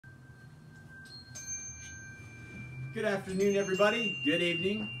Good afternoon, everybody. Good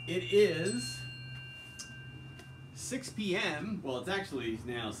evening. It is 6 p.m. Well, it's actually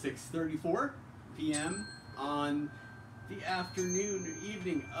now 6:34 p.m. on the afternoon or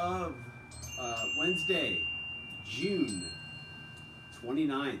evening of Wednesday, June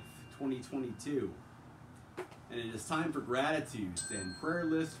 29th, 2022. And it is time for gratitudes and prayer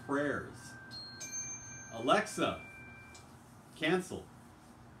list prayers. Alexa, cancel.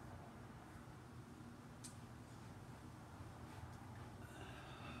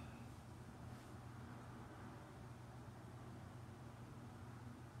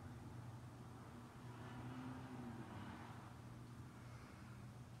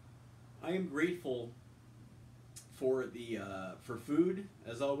 I am grateful for the for food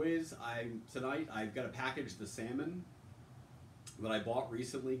as always. Tonight I've got to package the salmon that I bought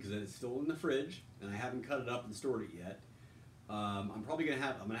recently because it's still in the fridge and I haven't cut it up and stored it yet. I'm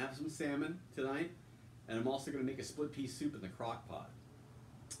gonna have some salmon tonight, and I'm also gonna make a split pea soup in the crock pot.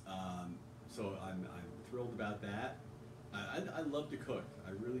 So I'm thrilled about that. I love to cook,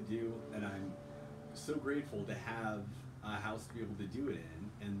 I really do, and I'm so grateful to have a house to be able to do it in,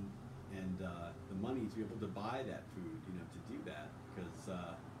 and the money to be able to buy that food, to do that, because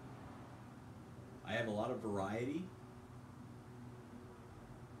I have a lot of variety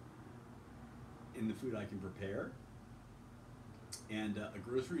in the food I can prepare, and a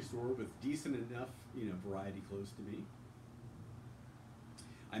grocery store with decent enough, variety close to me.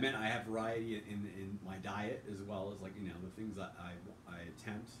 I have variety in my diet as well as the things I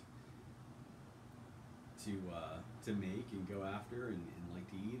attempt to make and go after and like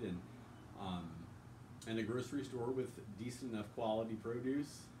to eat, and a grocery store with decent enough quality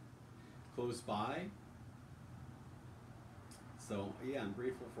produce close by. So yeah, I'm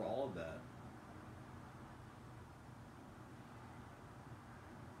grateful for all of that.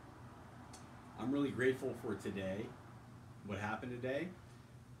 I'm really grateful for today, what happened today.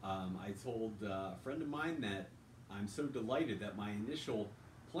 I told a friend of mine that I'm so delighted that my initial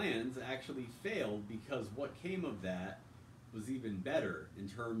plans actually failed, because what came of that was even better in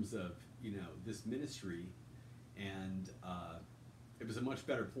terms of this ministry, and it was a much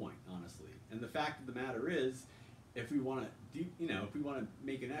better point, honestly. And the fact of the matter is, if we want to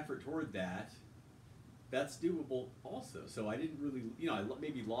make an effort toward that, that's doable also. So I didn't really, I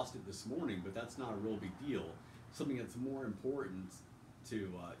maybe lost it this morning, but that's not a real big deal. Something that's more important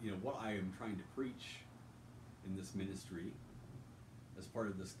to what I am trying to preach in this ministry, as part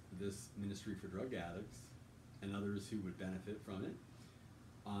of this ministry for drug addicts and others who would benefit from it,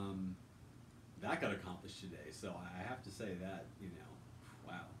 that got accomplished today. So I have to say that,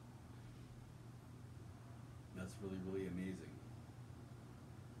 wow, that's really, really amazing,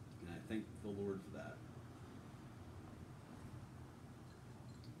 and I thank the Lord for that.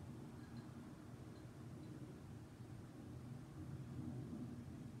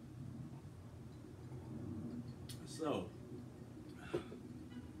 So,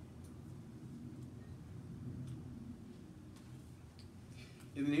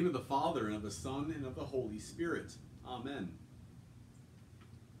 in the name of the Father, and of the Son, and of the Holy Spirit. Amen.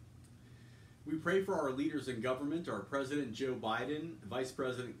 We pray for our leaders in government, our President Joe Biden, Vice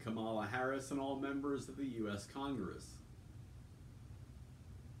President Kamala Harris, and all members of the U.S. Congress.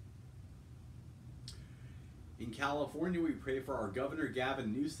 In California, we pray for our Governor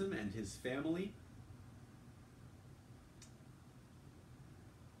Gavin Newsom and his family.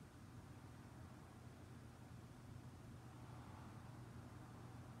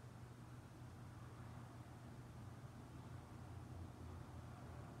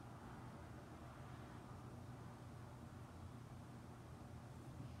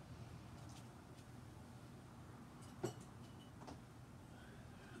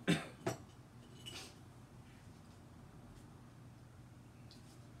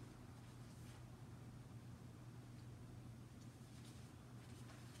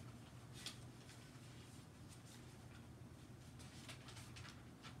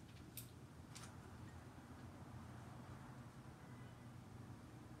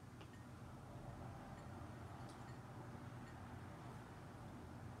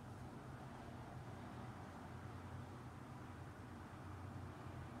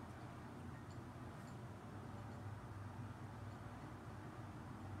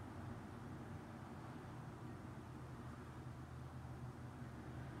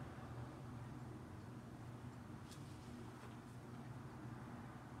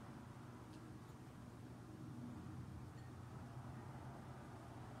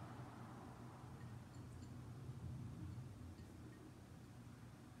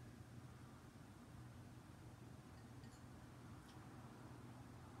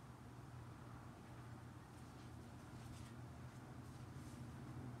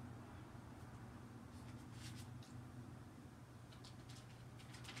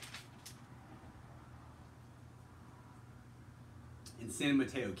 In San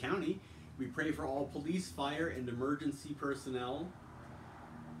Mateo County, we pray for all police, fire, and emergency personnel,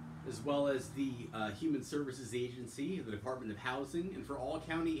 as well as the Human Services Agency, the Department of Housing, and for all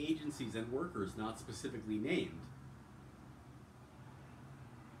county agencies and workers not specifically named.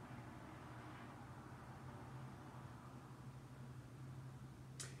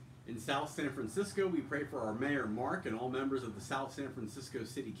 In South San Francisco, we pray for our Mayor Mark and all members of the South San Francisco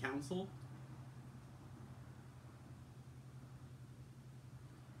City Council.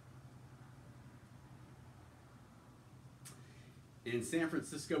 In San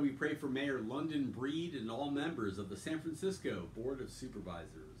Francisco, we pray for Mayor London Breed and all members of the San Francisco Board of Supervisors.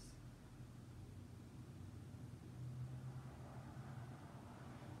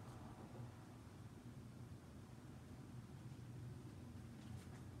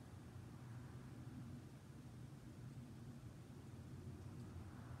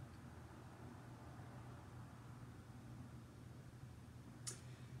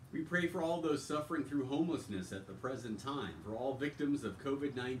 We pray for all those suffering through homelessness at the present time, for all victims of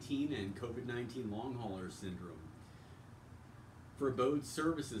COVID-19 and COVID-19 long hauler syndrome, for Abode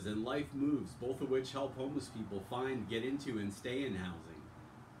Services and Life Moves, both of which help homeless people find, get into, and stay in housing,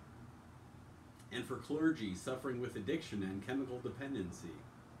 and for clergy suffering with addiction and chemical dependency.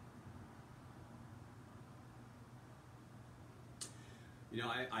 You know,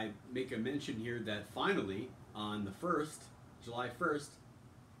 I make a mention here that finally, on the 1st, July 1st,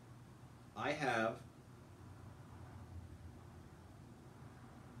 I have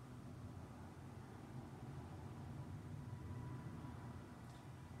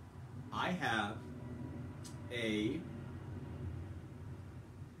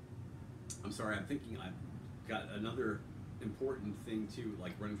I'm sorry, I'm thinking I've got another important thing too,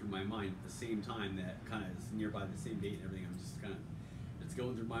 like running through my mind at the same time that kind of is nearby the same date and everything. I'm just kind of, it's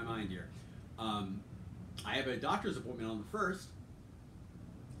going through my mind here. I have a doctor's appointment on the 1st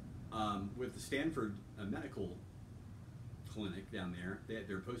with the Stanford Medical Clinic down there.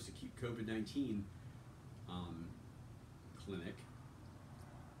 They're post-acute COVID-19 clinic.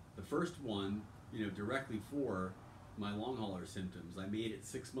 The first one, you know, directly for my long hauler symptoms. I made it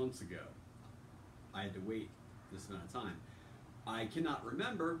 6 months ago. I had to wait this amount of time. I cannot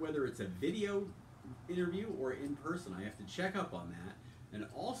remember whether it's a video interview or in person. I have to check up on that. And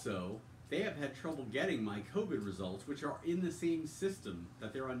also, they have had trouble getting my COVID results, which are in the same system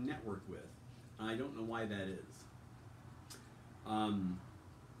that they're on network with. I don't know why that is.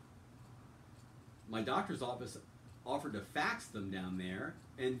 My doctor's office offered to fax them down there,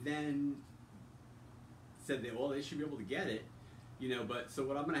 and then said that, well, they should be able to get it, you know. But so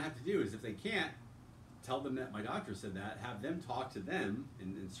what I'm going to have to do is, if they can't, tell them that my doctor said that, have them talk to them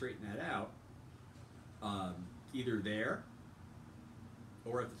and straighten that out, either there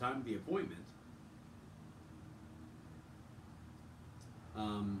or at the time of the appointment.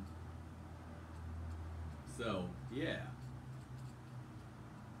 So, yeah.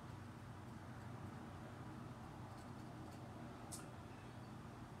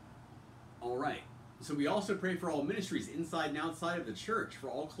 All right. So we also pray for all ministries inside and outside of the church, for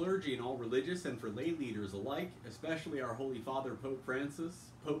all clergy and all religious and for lay leaders alike, especially our Holy Father Pope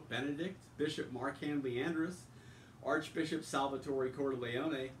Francis, Pope Benedict, Bishop Mark Handley Andrus, Archbishop Salvatore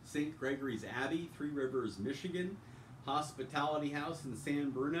Cordileone, St. Gregory's Abbey, Three Rivers, Michigan, Hospitality House in San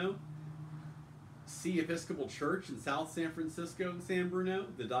Bruno, Sea Episcopal Church in South San Francisco and San Bruno,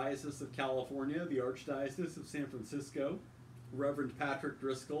 the Diocese of California, the Archdiocese of San Francisco, Reverend Patrick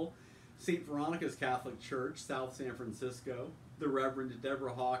Driscoll, St. Veronica's Catholic Church, South San Francisco, the Reverend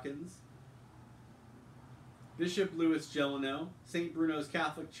Deborah Hawkins, Bishop Louis Gelino, St. Bruno's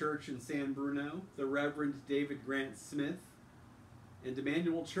Catholic Church in San Bruno, the Reverend David Grant Smith, and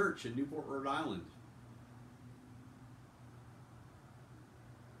Emmanuel Church in Newport, Rhode Island.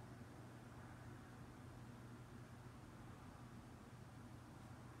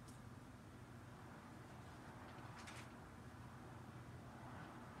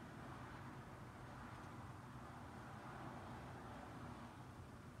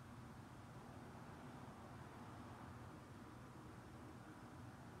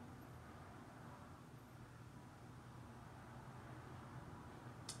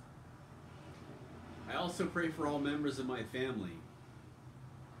 I also pray for all members of my family.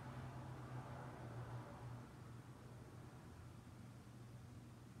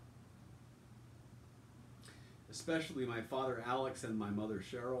 Especially my father Alex and my mother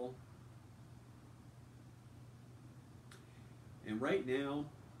Cheryl. And right now,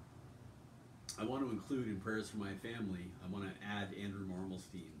 I want to include in prayers for my family, I want to add Andrew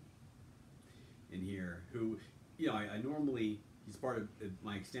Marmelstein in here, who, you know, I normally, he's part of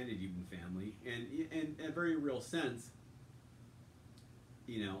my extended Eden family, and in a very real sense,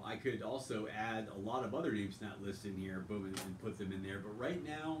 you know, I could also add a lot of other names not listed in here, boom, and put them in there. But right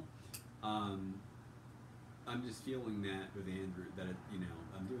now, I'm just feeling that with Andrew, that, you know,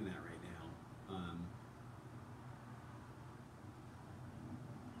 I'm doing that right now.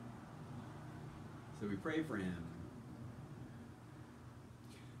 So we pray for him.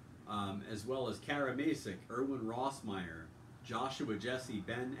 As well as Kara Masick, Erwin Rossmeyer, Joshua, Jesse,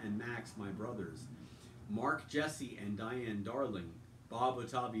 Ben, and Max, my brothers, Mark, Jesse, and Diane Darling, Bob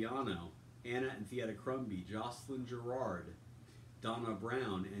Ottaviano, Anna and Theata Crumby, Jocelyn Gerard, Donna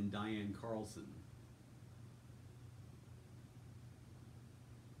Brown, and Diane Carlson.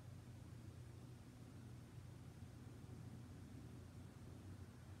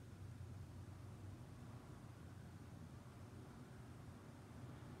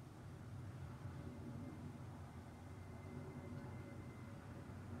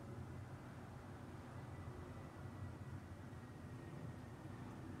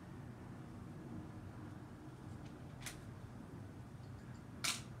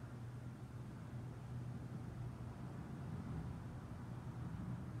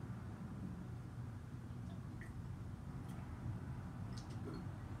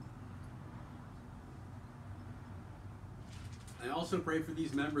 I also pray for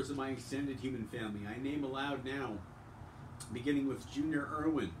these members of my extended human family. I name aloud now, beginning with Junior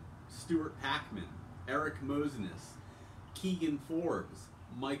Irwin, Stuart Packman, Eric Mosenis, Keegan Forbes,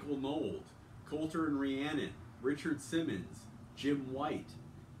 Michael Nold, Coulter and Rhiannon, Richard Simmons, Jim White,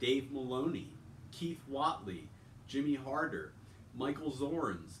 Dave Maloney, Keith Watley, Jimmy Harder, Michael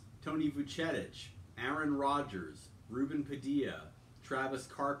Zorns, Tony Vucetic, Aaron Rogers, Ruben Padilla, Travis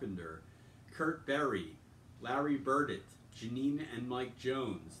Carpenter, Kurt Berry, Larry Burdett, Janine and Mike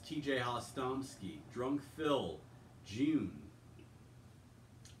Jones, TJ Hostomsky, Drunk Phil, June,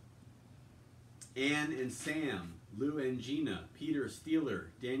 Ann and Sam, Lou and Gina, Peter Steeler,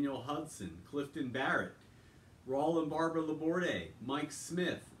 Daniel Hudson, Clifton Barrett, Raul and Barbara Laborde, Mike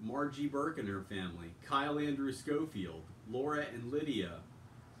Smith, Margie Burke and her family, Kyle Andrew Schofield, Laura and Lydia,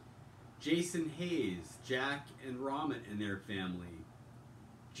 Jason Hayes, Jack and Ramit and their family,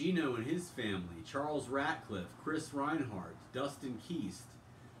 Gino and his family, Charles Ratcliffe, Chris Reinhardt, Dustin Keast,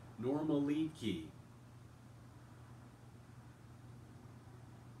 Norma Leedke,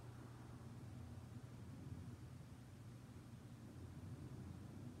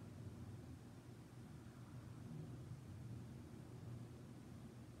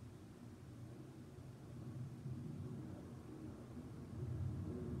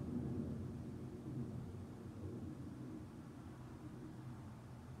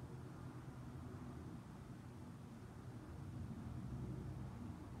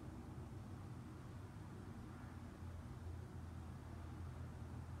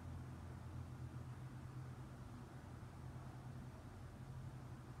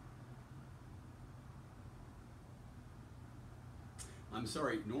 I'm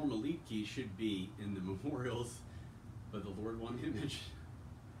sorry, Norma Leedke should be in the memorials, but the Lord wanted to mention.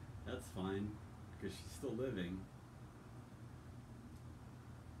 That's fine, because she's still living.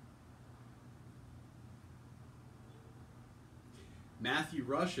 Matthew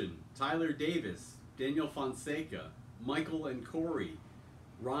Russian, Tyler Davis, Daniel Fonseca, Michael and Corey,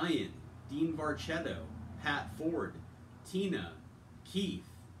 Ryan, Dean Varchetto, Pat Ford, Tina, Keith,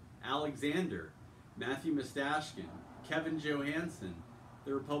 Alexander, Matthew Mustashkin, Kevin Johansson,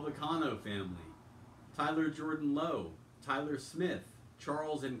 the Republicano family, Tyler Jordan Lowe, Tyler Smith,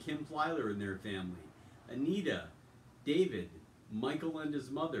 Charles and Kim Plyler and their family, Anita, David, Michael and his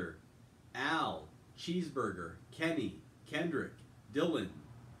mother, Al, Cheeseburger, Kenny, Kendrick, Dylan,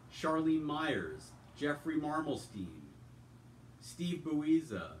 Charlene Myers, Jeffrey Marmelstein, Steve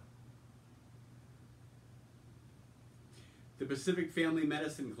Buiza, the Pacific Family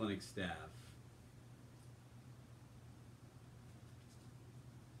Medicine Clinic staff,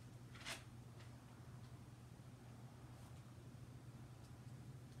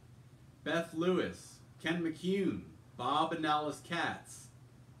 Beth Lewis, Ken McCune, Bob and Alice Katz,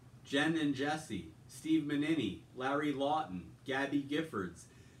 Jen and Jesse, Steve Menini, Larry Lawton, Gabby Giffords,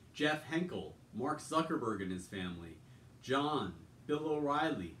 Jeff Henkel, Mark Zuckerberg and his family, John, Bill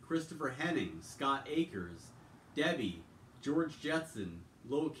O'Reilly, Christopher Henning, Scott Akers, Debbie, George Jetson,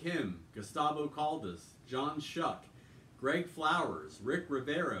 Lil Kim, Gustavo Caldas, John Shuck, Greg Flowers, Rick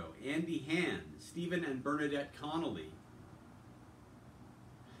Rivero, Andy Hand, Stephen and Bernadette Connolly,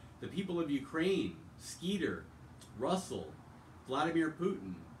 the people of Ukraine, Skeeter, Russell, Vladimir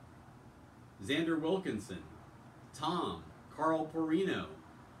Putin, Xander Wilkinson, Tom, Carl Porino,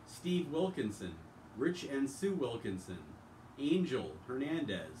 Steve Wilkinson, Rich and Sue Wilkinson, Angel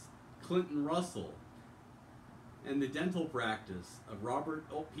Hernandez, Clinton Russell, and the dental practice of Robert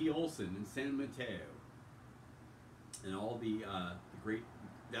P. Olson in San Mateo, and all the great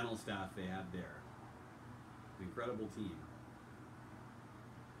dental staff they have there. An incredible team.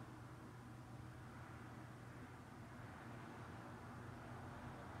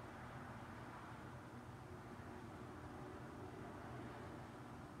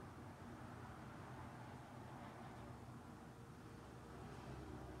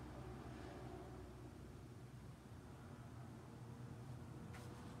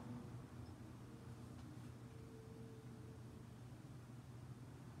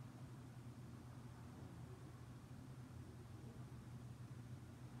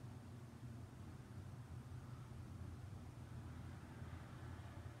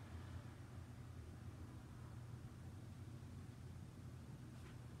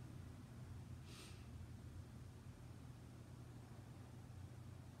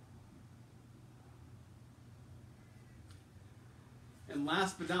 And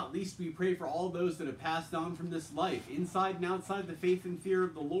last but not least, we pray for all those that have passed on from this life, inside and outside the faith and fear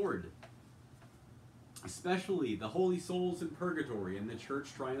of the Lord, especially the holy souls in purgatory and the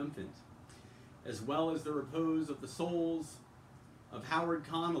church triumphant, as well as the repose of the souls of Howard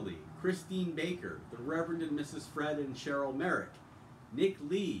Connolly, Christine Baker, the Reverend and Mrs. Fred and Cheryl Merrick, Nick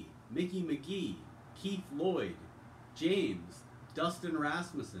Lee, Mickey McGee, Keith Lloyd, James, Dustin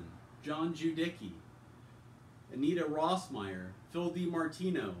Rasmussen, John Judicki, Anita Rossmeyer, Phil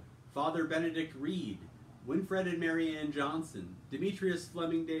DiMartino, Father Benedict Reed, Winfred and Marianne Johnson, Demetrius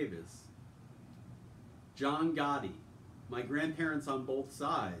Fleming Davis, John Gotti, my grandparents on both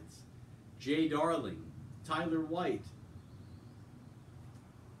sides, Jay Darling, Tyler White,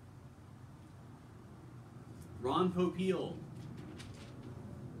 Ron Popeil,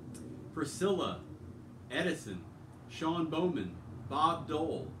 Priscilla, Edison, Sean Bowman, Bob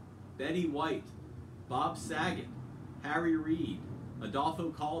Dole, Betty White, Bob Saget, Harry Reid, Adolfo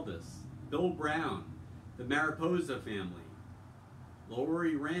Caldas, Bill Brown, the Mariposa family,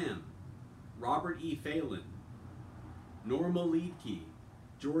 Lori Ram, Robert E. Phelan, Norma Liedke,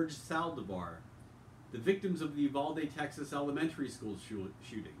 George Saldivar, the victims of the Uvalde, Texas elementary school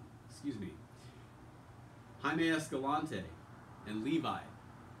shooting, Jaime Escalante, and Levi.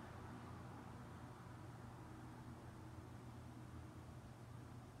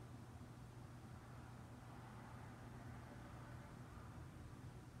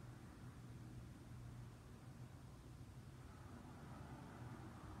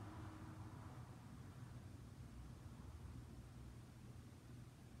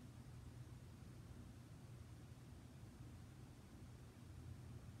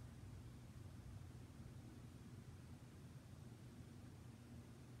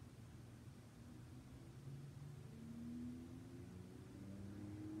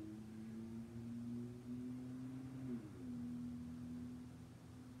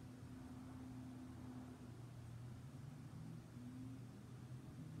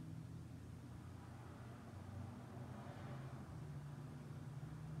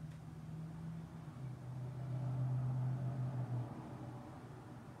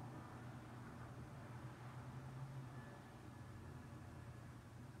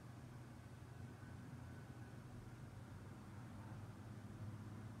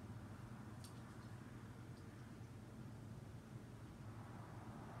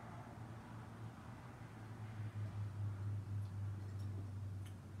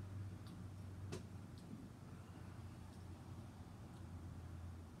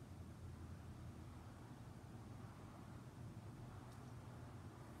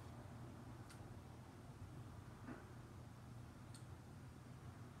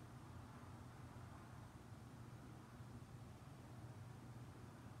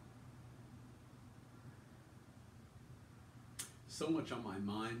 So much on my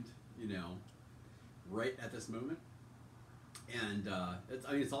mind, right at this moment. And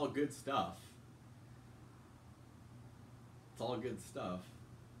it's all good stuff. It's all good stuff.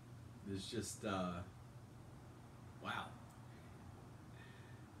 There's just, wow.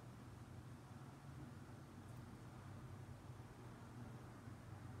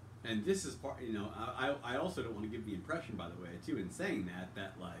 And this is part, I also don't want to give the impression, by the way, too, in saying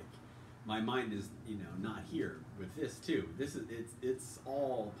that like, my mind is, not here with this too. It's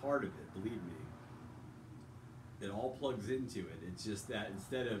all part of it, believe me. It all plugs into it. It's just that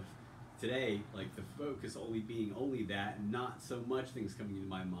instead of today, like the focus being only that, and not so much things coming into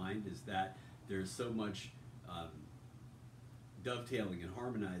my mind, is that there's so much dovetailing and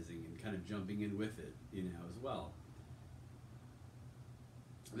harmonizing and kind of jumping in with it, as well.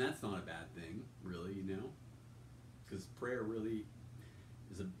 And that's not a bad thing, really, because prayer really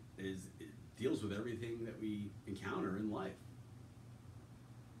is deals with everything that we encounter in life.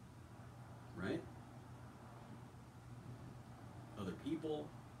 Right? Other people,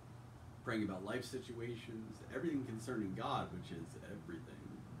 praying about life situations, everything concerning God, which is everything.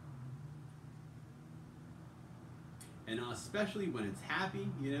 And especially when it's happy,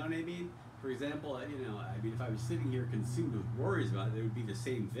 you know what I mean? For example, if I was sitting here consumed with worries about it, it would be the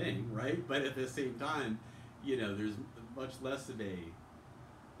same thing, right? But at the same time, there's much less of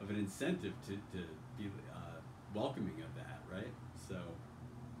an incentive to be welcoming of that, right? So,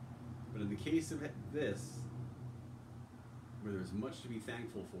 but in the case of this, where there's much to be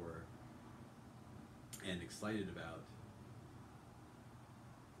thankful for and excited about,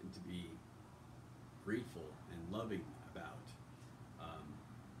 and to be grateful and loving about,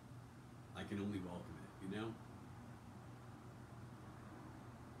 I can only welcome it,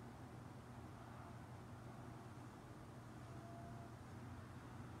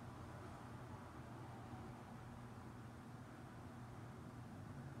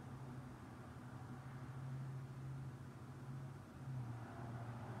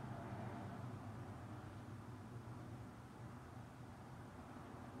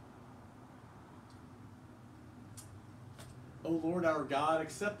 O Lord our God,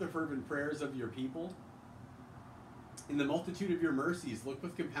 accept the fervent prayers of your people. In the multitude of your mercies, look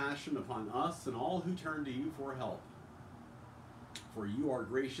with compassion upon us and all who turn to you for help. For you are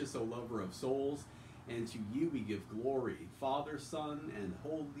gracious, O lover of souls, and to you we give glory, Father, Son, and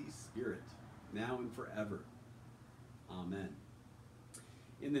Holy Spirit, now and forever. Amen.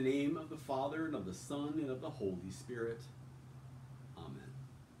 In the name of the Father, and of the Son, and of the Holy Spirit. Amen.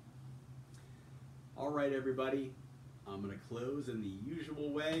 All right, everybody. I'm going to close in the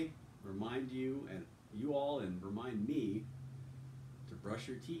usual way, remind you all and remind me to brush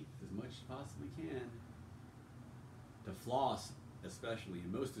your teeth as much as you possibly can, to floss especially,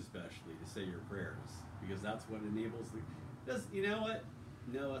 and most especially to say your prayers, because that's what enables you know what?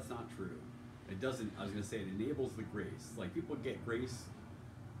 No, that's not true. It doesn't. I was going to say it enables the grace. Like, people get grace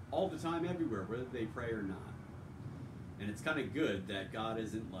all the time, everywhere, whether they pray or not. And it's kind of good that God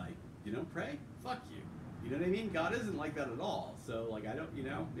isn't like, you don't pray? Fuck you. You know what I mean? God isn't like that at all. So, like, I don't,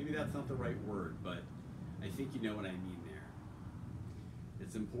 maybe that's not the right word, but I think you know what I mean there.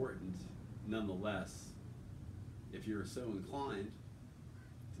 It's important, nonetheless, if you're so inclined,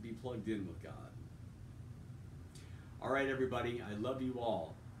 to be plugged in with God. All right, everybody, I love you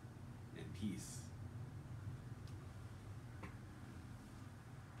all, and peace.